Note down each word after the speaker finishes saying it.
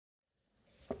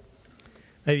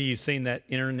Maybe you've seen that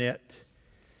internet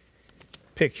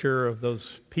picture of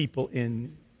those people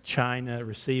in China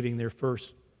receiving their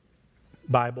first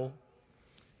Bible,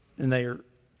 and they are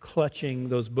clutching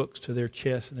those books to their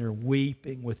chest and they're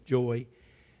weeping with joy.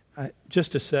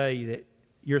 Just to say that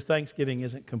your Thanksgiving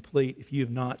isn't complete if you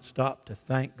have not stopped to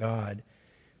thank God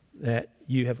that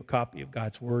you have a copy of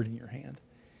God's Word in your hand.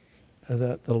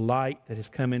 The light that has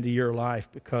come into your life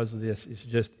because of this is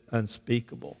just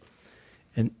unspeakable.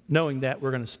 And knowing that,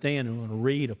 we're going to stand and we're going to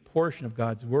read a portion of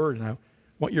God's Word, and I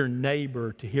want your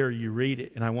neighbor to hear you read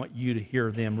it, and I want you to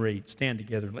hear them read. Stand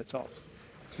together and let's all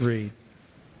read.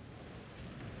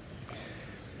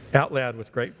 Out loud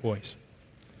with great voice.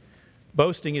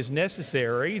 Boasting is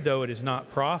necessary, though it is not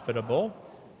profitable,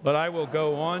 but I will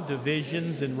go on to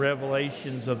visions and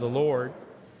revelations of the Lord.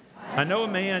 I know a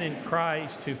man in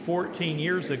Christ who 14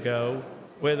 years ago,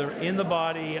 whether in the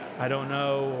body, I don't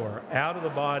know, or out of the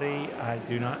body, I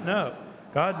do not know.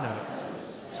 God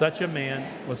knows. Such a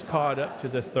man was caught up to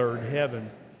the third heaven.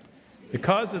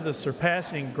 Because of the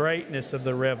surpassing greatness of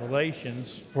the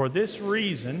revelations, for this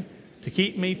reason, to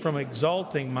keep me from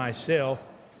exalting myself,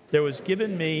 there was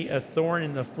given me a thorn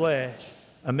in the flesh,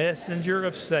 a messenger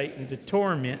of Satan to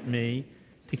torment me,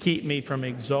 to keep me from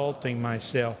exalting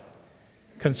myself.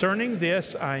 Concerning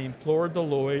this, I implored the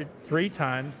Lord 3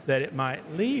 times that it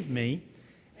might leave me,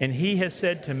 and he has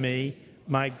said to me,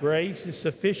 my grace is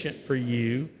sufficient for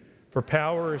you, for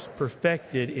power is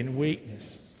perfected in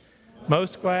weakness.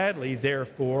 Most gladly,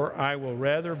 therefore, I will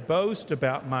rather boast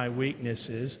about my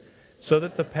weaknesses, so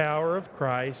that the power of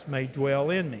Christ may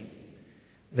dwell in me.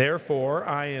 Therefore,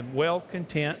 I am well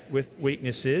content with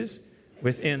weaknesses,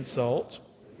 with insults,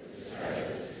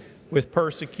 with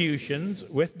persecutions,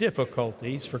 with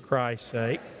difficulties for Christ's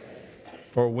sake.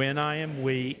 For when I am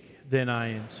weak, then I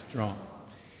am strong.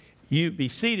 You be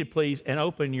seated, please, and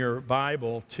open your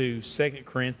Bible to 2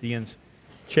 Corinthians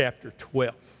chapter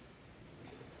 12.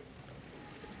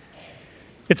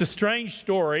 It's a strange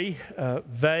story,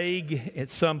 vague in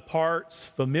some parts,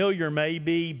 familiar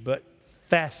maybe, but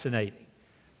fascinating,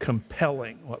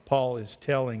 compelling, what Paul is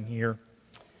telling here.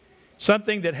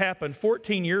 Something that happened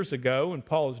 14 years ago, and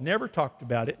Paul has never talked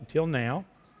about it until now.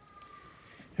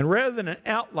 And rather than an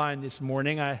outline this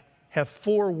morning, I have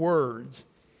 4 words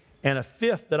and a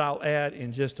 5th that I'll add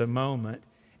in just a moment.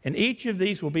 And each of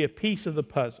these will be a piece of the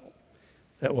puzzle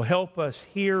that will help us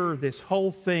hear this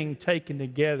whole thing taken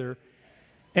together.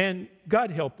 And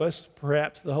God help us,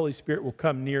 perhaps the Holy Spirit will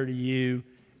come near to you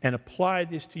and apply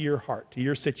this to your heart, to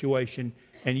your situation,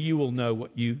 and you will know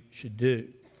what you should do.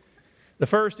 The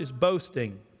first is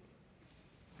boasting.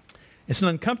 It's an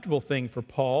uncomfortable thing for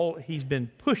Paul. He's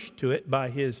been pushed to it by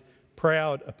his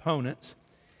proud opponents.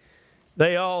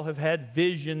 They all have had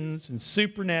visions and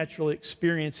supernatural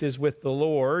experiences with the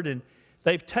Lord, and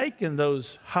they've taken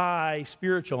those high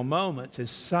spiritual moments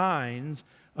as signs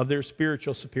of their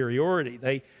spiritual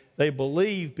superiority. They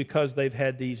believe because they've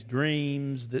had these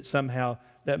dreams that somehow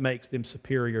that makes them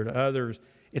superior to others.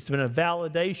 It's been a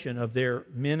validation of their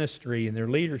ministry and their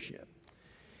leadership.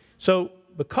 So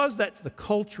because that's the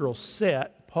cultural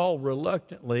set, Paul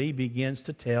reluctantly begins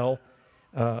to tell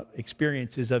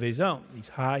experiences of his own, these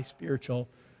high spiritual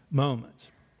moments.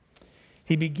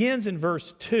 He begins in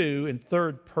verse 2 in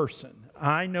third person.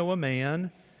 I know a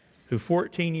man who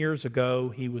 14 years ago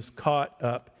he was caught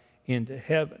up into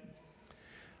heaven.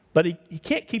 But he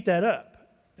can't keep that up.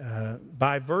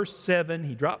 By verse 7,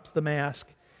 he drops the mask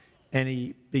and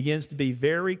he begins to be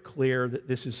very clear that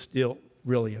this is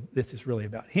really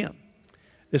about him.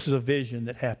 This is a vision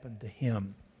that happened to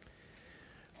him.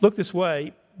 Look this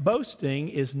way, boasting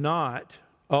is not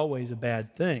always a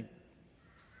bad thing.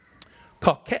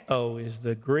 Kakeo is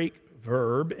the Greek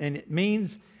verb, and it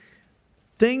means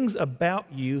things about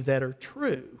you that are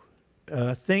true,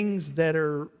 things that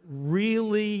are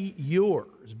really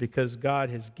yours because God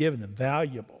has given them,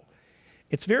 valuable.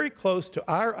 It's very close to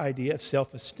our idea of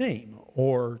self-esteem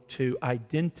or to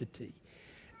identity.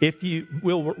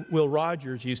 Will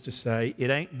Rogers used to say, it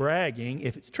ain't bragging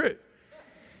if it's true.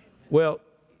 Well,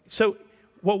 so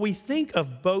what we think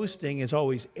of boasting is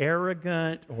always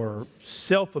arrogant or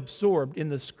self-absorbed. In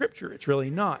the Scripture, it's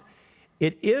really not.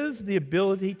 It is the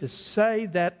ability to say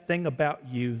that thing about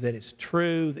you that is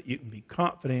true, that you can be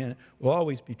confident in, will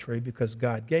always be true because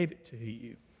God gave it to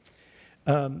you.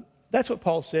 That's what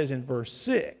Paul says in verse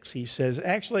 6. He says,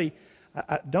 actually,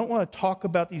 I don't want to talk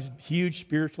about these huge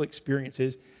spiritual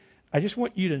experiences. I just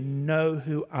want you to know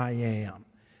who I am.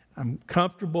 I'm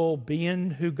comfortable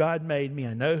being who God made me.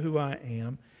 I know who I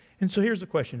am. And so here's a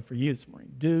question for you this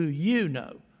morning. Do you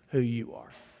know who you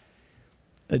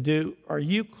are? Are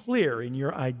you clear in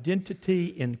your identity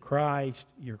in Christ,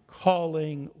 your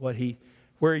calling,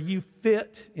 where you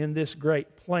fit in this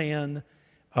great plan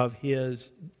of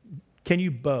His? Can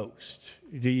you boast?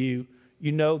 Do you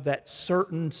know that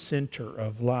certain center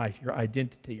of life, your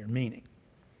identity or meaning?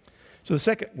 So the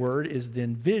second word is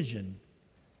then vision,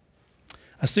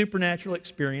 a supernatural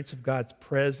experience of God's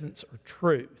presence or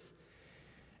truth.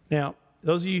 Now,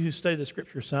 those of you who study the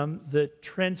Scripture some, the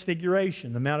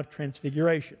transfiguration, the Mount of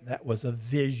Transfiguration, that was a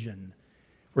vision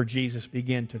where Jesus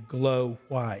began to glow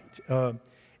white.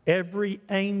 Every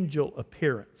angel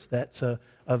appearance, that's a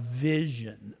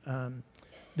vision.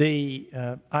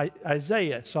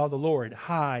 Isaiah saw the Lord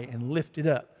high and lifted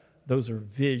up. Those are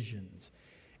visions.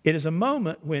 It is a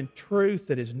moment when truth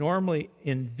that is normally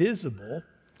invisible,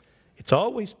 it's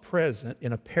always present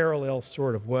in a parallel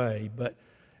sort of way, but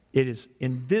it is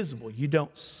invisible. You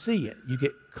don't see it. You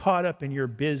get caught up in your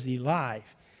busy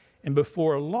life. And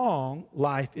before long,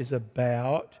 life is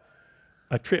about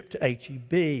a trip to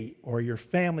H-E-B or your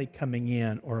family coming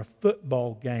in or a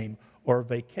football game or a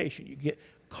vacation. You get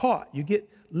caught. You get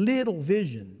little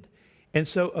visioned. And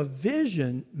so a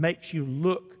vision makes you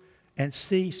look and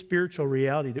see spiritual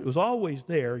reality that was always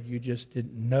there. You just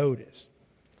didn't notice.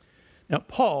 Now,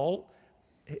 Paul,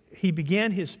 he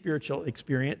began his spiritual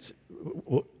experience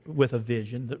with a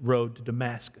vision, the road to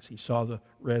Damascus. He saw the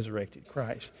resurrected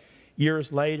Christ.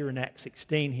 Years later in Acts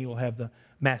 16, he will have the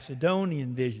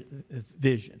Macedonian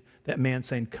vision, that man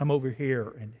saying, come over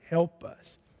here and help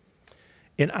us.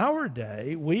 In our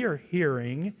day, we are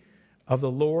hearing of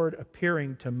the Lord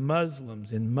appearing to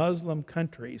Muslims in Muslim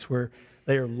countries where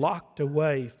they are locked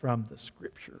away from the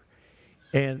Scripture.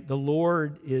 And the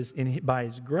Lord is, by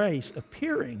His grace,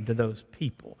 appearing to those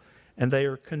people. And they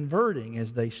are converting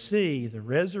as they see the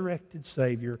resurrected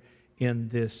Savior in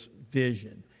this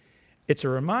vision. It's a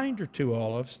reminder to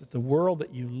all of us that the world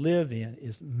that you live in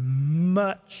is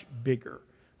much bigger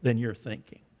than you're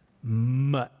thinking.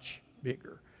 Much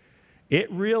bigger.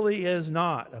 It really is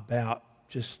not about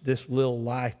just this little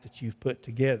life that you've put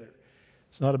together.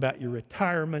 It's not about your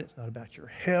retirement. It's not about your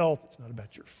health. It's not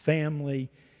about your family.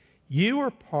 You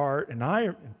are part, and I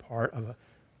am part, of a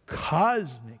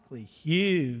cosmically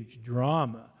huge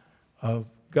drama of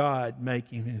God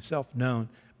making Himself known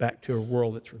back to a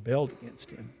world that's rebelled against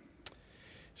Him.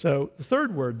 So the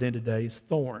third word then today is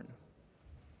thorn.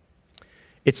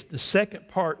 It's the second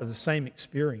part of the same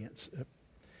experience.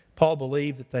 Paul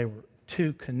believed that they were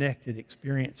two connected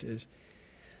experiences.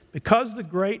 Because of the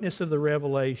greatness of the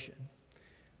revelation,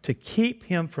 to keep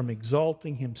him from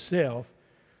exalting himself,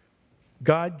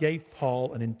 God gave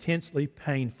Paul an intensely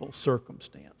painful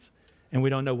circumstance. And we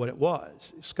don't know what it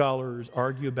was. Scholars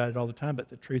argue about it all the time, but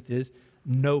the truth is,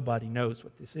 nobody knows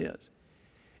what this is.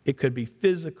 It could be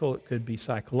physical, it could be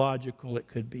psychological, it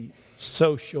could be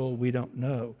social, we don't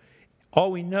know.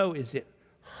 All we know is it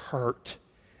hurt.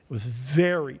 It was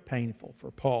very painful for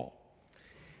Paul.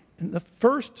 And the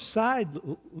first side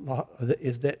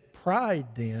is that pride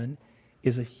then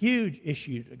is a huge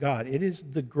issue to God. It is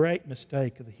the great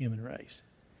mistake of the human race.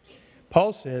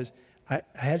 Paul says, I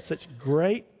had such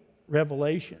great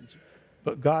revelations,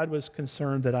 but God was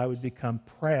concerned that I would become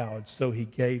proud, so He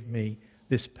gave me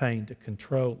this pain to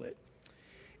control it.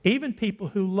 Even people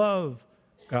who love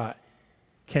God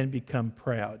can become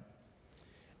proud.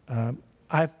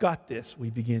 I've got this, we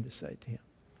begin to say to him.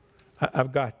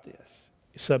 I've got this,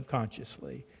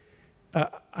 subconsciously.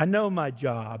 I know my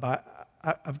job.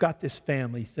 I've got this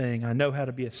family thing. I know how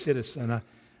to be a citizen.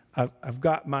 I've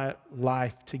got my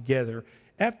life together.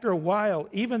 After a while,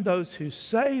 even those who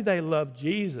say they love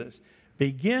Jesus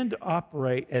begin to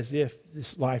operate as if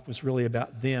this life was really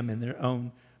about them and their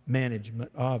own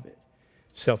management of it.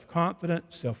 Self-confident,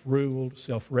 self-ruled,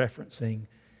 self-referencing,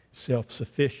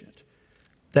 self-sufficient.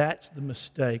 That's the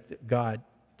mistake that God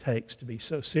takes to be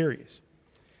so serious.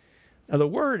 Now, the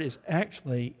word is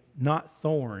actually not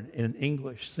thorn in an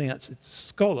English sense. It's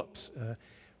scolops,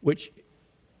 which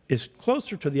is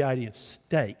closer to the idea of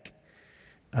stake,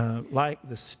 like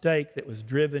the stake that was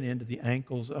driven into the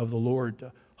ankles of the Lord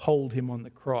to hold Him on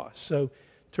the cross. So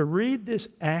to read this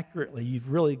accurately, you've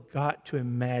really got to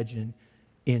imagine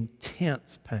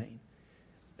intense pain.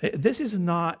 This is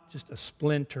not just a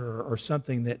splinter or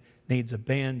something that needs a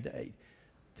Band-Aid.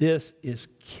 This is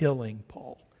killing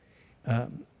Paul.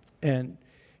 And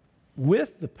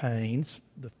with the pains,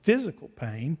 the physical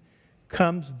pain,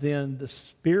 comes then the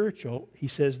spiritual. He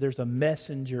says there's a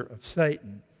messenger of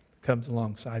Satan comes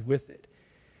alongside with it.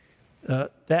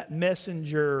 That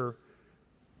messenger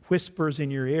whispers in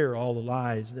your ear all the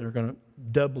lies that are going to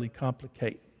doubly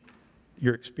complicate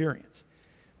your experience.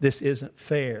 This isn't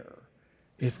fair.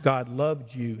 If God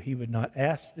loved you, he would not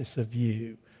ask this of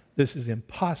you. This is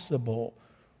impossible.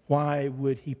 Why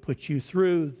would he put you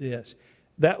through this?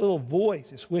 That little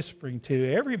voice is whispering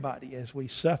to everybody as we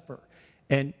suffer.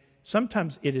 And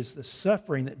sometimes it is the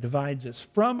suffering that divides us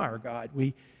from our God.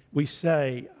 We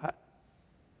say,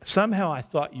 somehow I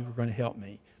thought you were going to help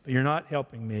me, but you're not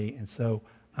helping me, and so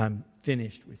I'm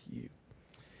finished with you.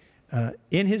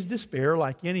 In his despair,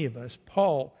 like any of us,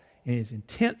 Paul, in his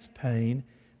intense pain,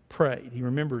 prayed. He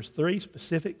remembers 3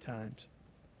 specific times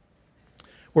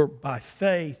where by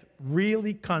faith,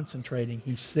 really concentrating,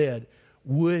 he said,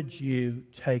 would you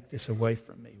take this away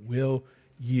from me? Will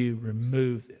you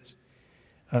remove this?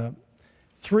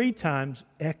 3 times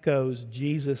echoes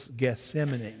Jesus'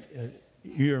 Gethsemane.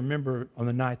 You remember on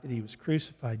the night that he was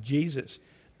crucified, Jesus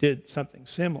did something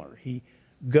similar. He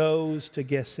goes to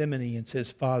Gethsemane and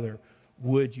says, Father,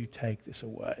 would you take this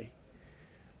away?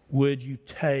 Would you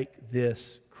take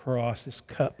this cross, this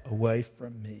cup away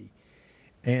from me?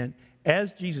 And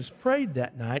as Jesus prayed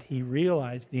that night, he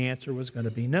realized the answer was going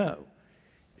to be no.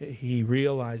 He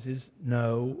realizes,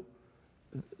 no,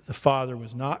 the Father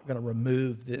was not going to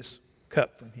remove this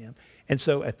cup from him. And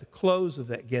so at the close of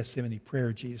that Gethsemane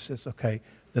prayer, Jesus says, okay,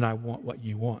 then I want what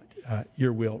you want,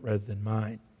 your will rather than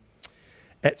mine.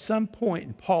 At some point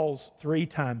in Paul's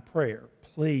 3-time prayer,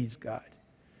 please, God,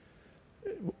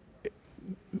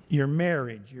 your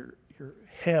marriage, your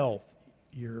health,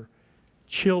 your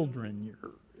children,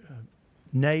 your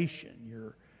nation,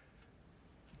 your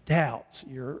doubts,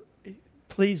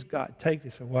 please, God, take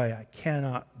this away. I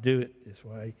cannot do it this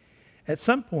way. At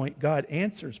some point, God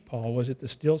answers Paul. Was it the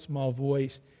still small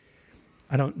voice?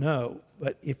 I don't know.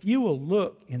 But if you will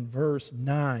look in verse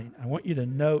 9, I want you to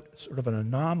note sort of an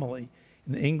anomaly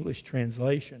in the English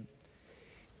translation.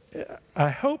 I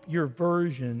hope your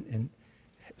version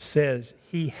says,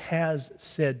 he has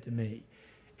said to me.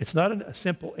 It's not a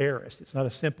simple aorist. It's not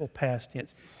a simple past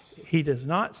tense. He does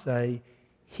not say,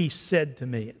 he said to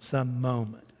me at some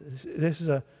moment. This is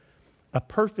a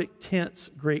perfect tense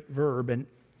Greek verb, and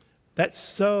that's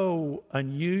so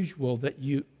unusual that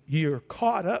you're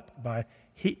caught up by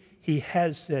he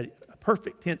has said. A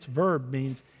perfect tense verb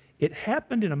means it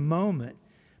happened in a moment,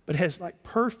 but has like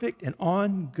perfect and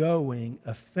ongoing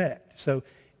effect. So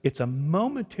it's a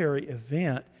momentary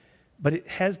event, but it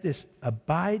has this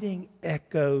abiding,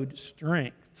 echoed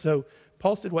strength. So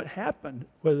Paul said what happened,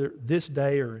 whether this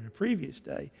day or in a previous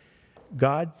day,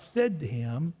 God said to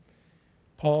him,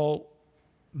 Paul,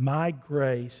 my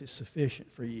grace is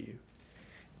sufficient for you.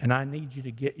 And I need you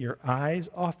to get your eyes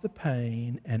off the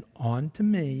pain and onto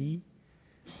me,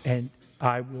 and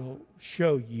I will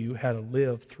show you how to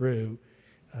live through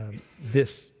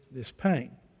this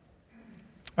pain.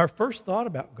 Our first thought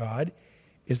about God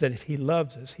is that if he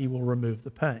loves us, he will remove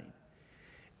the pain.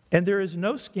 And there is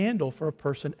no scandal for a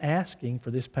person asking for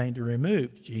this pain to be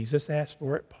removed. Jesus asked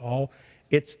for it. Paul,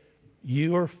 it's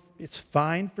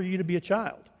fine for you to be a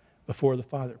child before the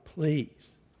Father. Please,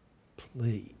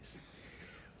 please.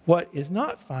 What is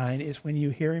not fine is when you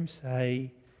hear him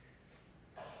say,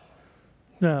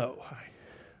 no,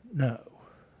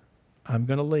 I'm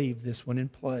going to leave this one in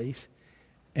place,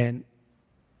 and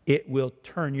it will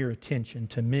turn your attention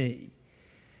to me.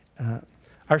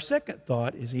 Our second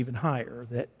thought is even higher,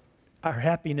 that our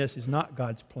happiness is not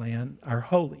God's plan, our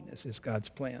holiness is God's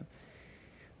plan.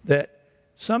 That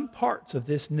some parts of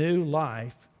this new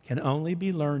life can only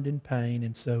be learned in pain,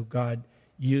 and so God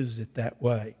uses it that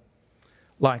way.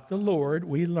 Like the Lord,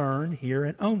 we learn here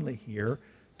and only here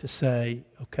to say,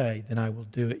 okay, then I will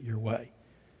do it your way.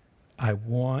 I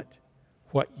want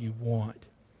what you want.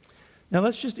 Now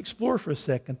let's just explore for a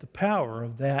second the power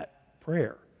of that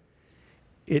prayer.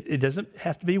 It doesn't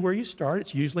have to be where you start.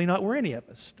 It's usually not where any of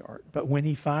us start. But when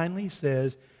he finally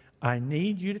says, I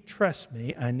need you to trust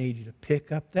me, I need you to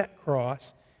pick up that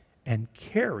cross and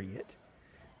carry it,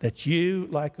 that you,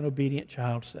 like an obedient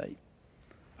child, say,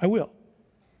 I will.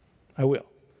 I will.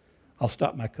 I'll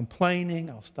stop my complaining.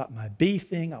 I'll stop my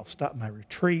beefing. I'll stop my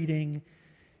retreating.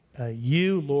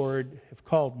 You, Lord, have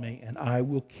called me, and I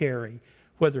will carry,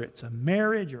 whether it's a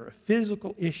marriage or a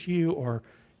physical issue or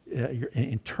an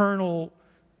internal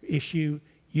issue,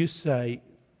 you say,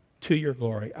 to your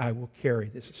glory, I will carry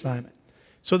this assignment.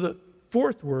 So the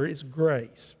fourth word is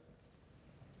grace.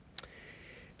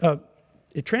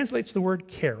 It translates the word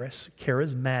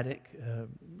charismatic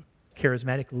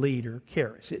leader,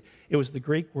 charis. It was the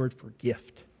Greek word for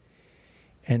gift.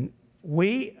 And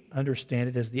we understand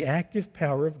it as the active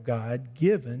power of God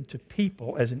given to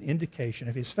people as an indication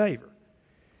of his favor.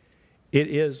 It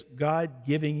is God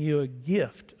giving you a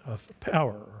gift of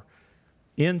power or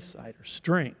insight or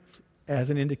strength as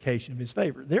an indication of his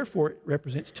favor. Therefore, it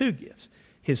represents 2 gifts.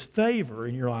 His favor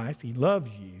in your life. He loves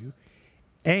you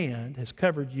and has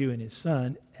covered you in His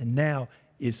Son, and now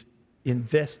is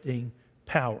investing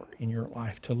power in your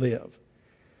life to live.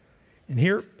 And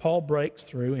here Paul breaks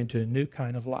through into a new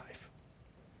kind of life.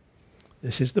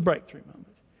 This is the breakthrough moment.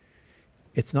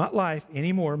 It's not life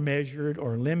anymore measured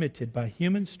or limited by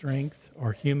human strength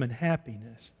or human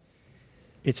happiness.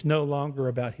 It's no longer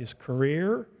about his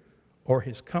career or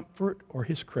his comfort or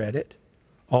his credit.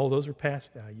 All those are past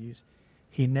values.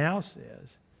 He now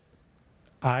says,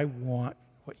 I want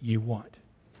what you want.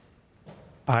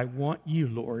 I want you,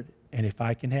 Lord, and if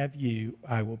I can have you,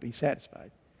 I will be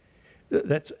satisfied.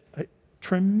 That's a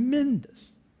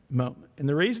tremendous moment. And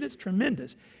the reason it's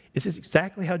tremendous is it's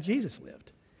exactly how Jesus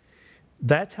lived.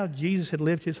 That's how Jesus had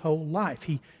lived his whole life.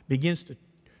 He begins to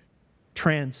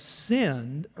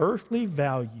transcend earthly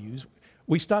values.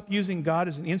 We stop using God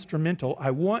as an instrumental.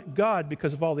 I want God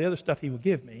because of all the other stuff He will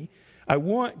give me. I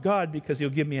want God because He'll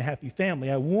give me a happy family.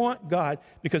 I want God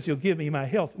because He'll give me my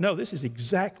health. No, this is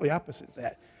exactly opposite of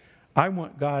that. I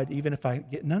want God even if I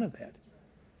get none of that.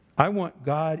 I want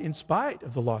God in spite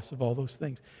of the loss of all those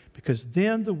things, because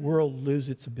then the world loses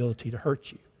its ability to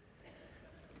hurt you.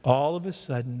 All of a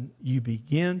sudden, you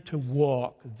begin to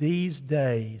walk these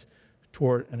days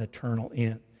toward an eternal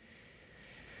end.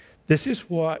 This is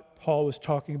what Paul was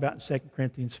talking about in 2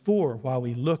 Corinthians 4, while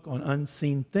we look on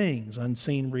unseen things,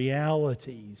 unseen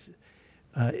realities.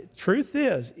 Truth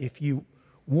is, if you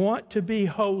want to be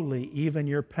holy, even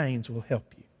your pains will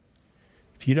help you.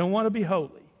 If you don't want to be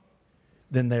holy,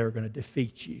 then they are going to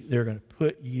defeat you. They're going to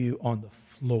put you on the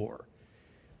floor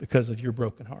because of your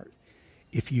broken heart.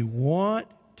 If you want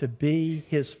to be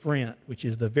His friend, which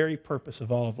is the very purpose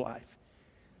of all of life,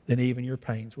 then even your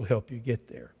pains will help you get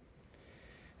there.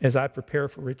 As I prepare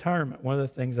for retirement, one of the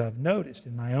things I've noticed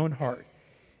in my own heart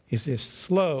is this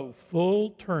slow,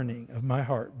 full turning of my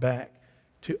heart back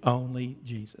to only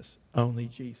Jesus, only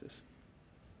Jesus.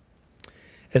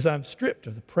 As I'm stripped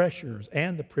of the pressures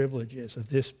and the privileges of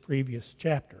this previous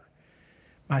chapter,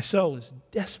 my soul is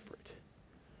desperate,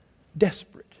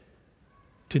 desperate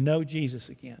to know Jesus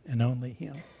again and only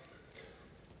Him.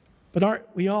 But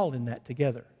aren't we all in that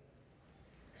together?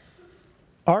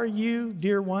 Are you,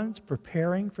 dear ones,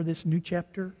 preparing for this new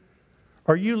chapter?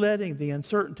 Are you letting the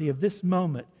uncertainty of this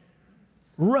moment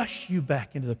rush you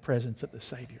back into the presence of the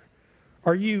Savior?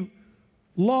 Are you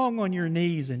long on your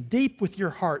knees and deep with your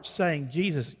heart saying,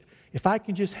 Jesus, if I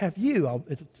can just have you,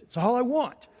 it's all I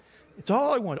want. It's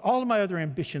all I want. All of my other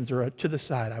ambitions are to the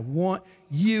side. I want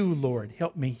you, Lord.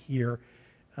 Help me here.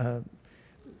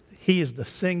 He is the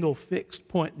single fixed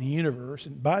point in the universe.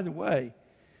 And by the way,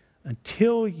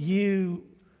 until you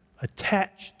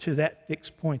attach to that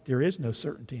fixed point, there is no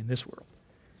certainty in this world.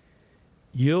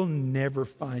 You'll never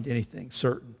find anything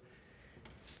certain.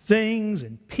 Things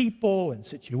and people and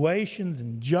situations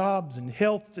and jobs and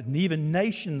health and even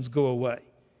nations go away.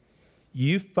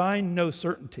 You find no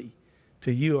certainty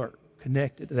till you are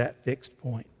connected to that fixed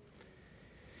point.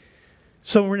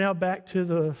 So we're now back to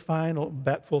the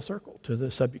back full circle, to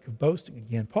the subject of boasting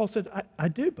again. Paul said, I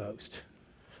do boast.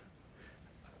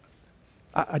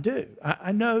 I do.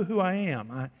 I know who I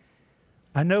am.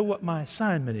 I know what my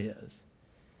assignment is.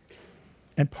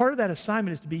 And part of that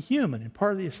assignment is to be human. And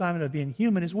part of the assignment of being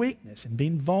human is weakness and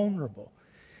being vulnerable.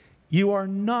 You are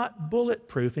not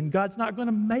bulletproof, and God's not going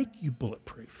to make you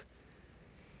bulletproof.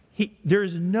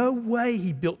 There's no way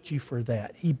He built you for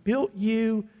that. He built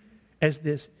you as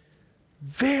this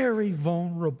very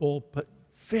vulnerable but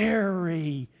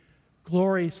very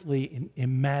gloriously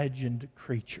imagined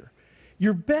creature.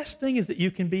 Your best thing is that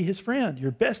you can be His friend. Your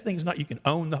best thing is not you can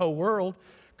own the whole world,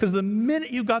 because the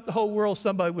minute you got the whole world,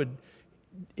 somebody would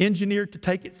engineer to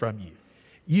take it from you.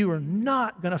 You are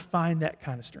not going to find that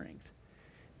kind of strength.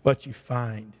 What you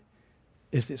find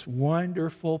is this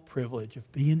wonderful privilege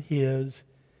of being His,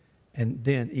 and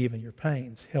then even your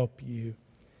pains help you.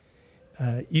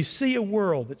 You see a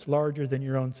world that's larger than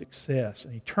your own success,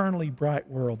 an eternally bright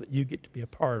world that you get to be a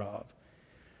part of.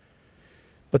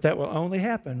 But that will only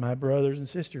happen, my brothers and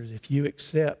sisters, if you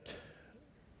accept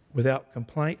without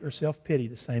complaint or self-pity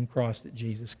the same cross that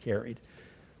Jesus carried.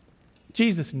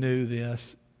 Jesus knew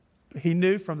this. He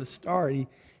knew from the start.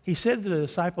 He said to the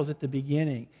disciples at the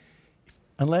beginning,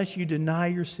 unless you deny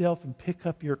yourself and pick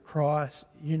up your cross,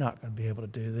 you're not going to be able to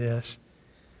do this.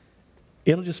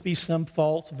 It'll just be some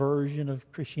false version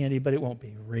of Christianity, but it won't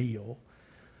be real.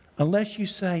 Unless you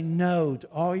say no to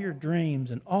all your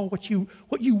dreams and all what you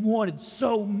wanted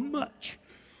so much,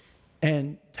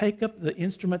 and take up the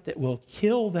instrument that will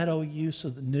kill that old you so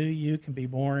the new you can be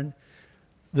born,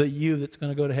 the you that's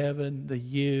going to go to heaven, the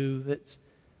you that's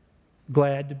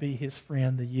glad to be His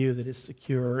friend, the you that is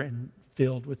secure and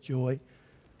filled with joy.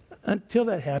 Until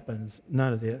that happens,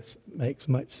 none of this makes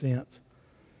much sense.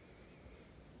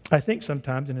 I think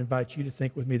sometimes, and invite you to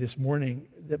think with me this morning,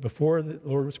 that before the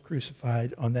Lord was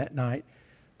crucified on that night,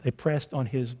 they pressed on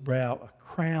his brow a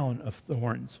crown of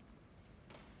thorns.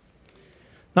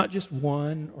 Not just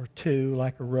one or two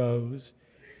like a rose,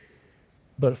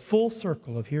 but a full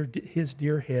circle of his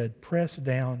dear head pressed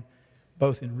down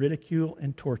both in ridicule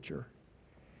and torture.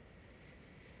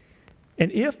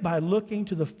 And if by looking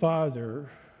to the Father,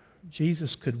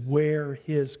 Jesus could wear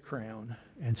his crown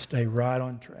and stay right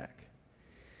on track,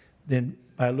 then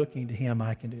by looking to him,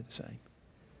 I can do the same.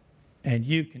 And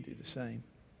you can do the same.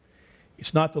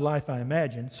 It's not the life I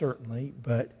imagined, certainly,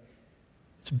 but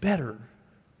it's better.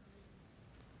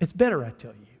 It's better, I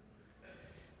tell you.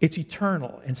 It's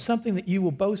eternal and something that you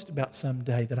will boast about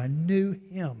someday, that I knew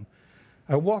him.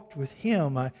 I walked with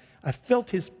him. I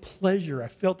felt his pleasure. I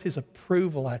felt his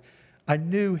approval. I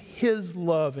knew his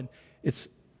love, and it's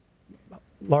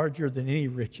larger than any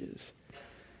riches.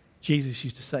 Jesus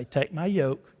used to say, take my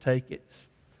yoke, take it. It's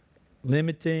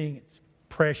limiting, it's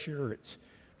pressure, it's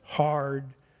hard.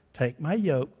 Take my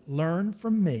yoke, learn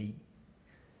from me.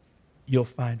 You'll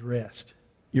find rest.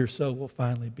 Your soul will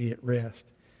finally be at rest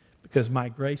because my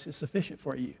grace is sufficient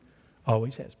for you.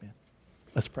 Always has been.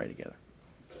 Let's pray together.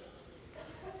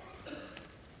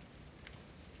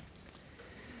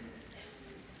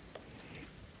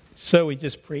 So we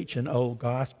just preach an old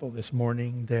gospel this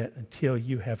morning that until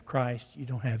you have Christ, you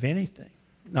don't have anything,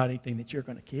 not anything that you're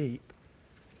going to keep.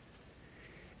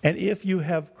 And if you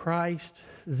have Christ,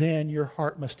 then your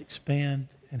heart must expand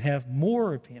and have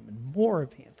more of him and more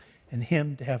of him, and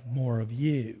him to have more of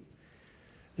you.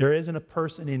 There isn't a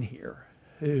person in here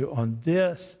who on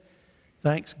this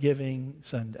Thanksgiving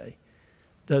Sunday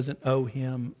doesn't owe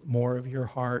him more of your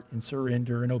heart and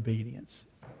surrender and obedience.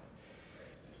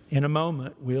 In a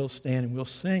moment, we'll stand and we'll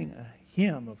sing a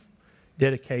hymn of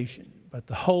dedication, but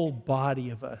the whole body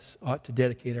of us ought to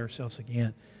dedicate ourselves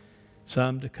again.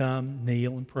 Some to come,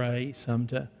 kneel and pray, some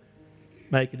to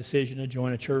make a decision to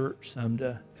join a church, some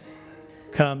to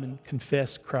come and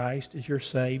confess Christ as your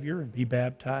Savior and be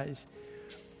baptized.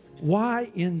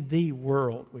 Why in the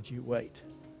world would you wait?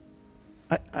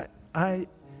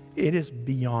 It is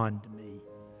beyond me.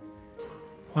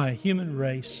 Why a human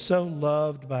race so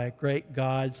loved by a great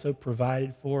God, so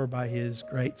provided for by his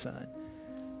great Son,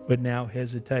 would now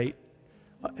hesitate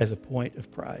as a point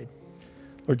of pride.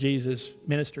 Lord Jesus,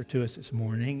 minister to us this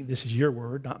morning. This is your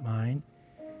word, not mine.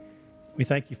 We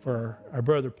thank you for our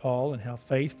brother Paul and how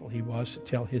faithful he was to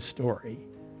tell his story.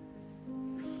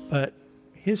 But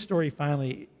his story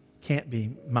finally can't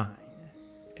be mine,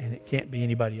 and it can't be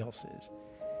anybody else's.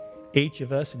 Each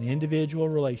of us in individual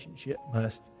relationship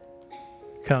must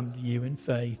come to you in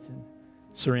faith and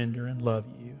surrender and love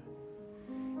you.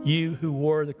 You who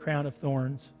wore the crown of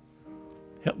thorns,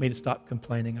 help me to stop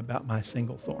complaining about my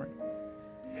single thorn.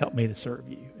 Help me to serve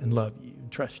you and love you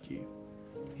and trust you.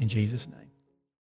 In Jesus' name.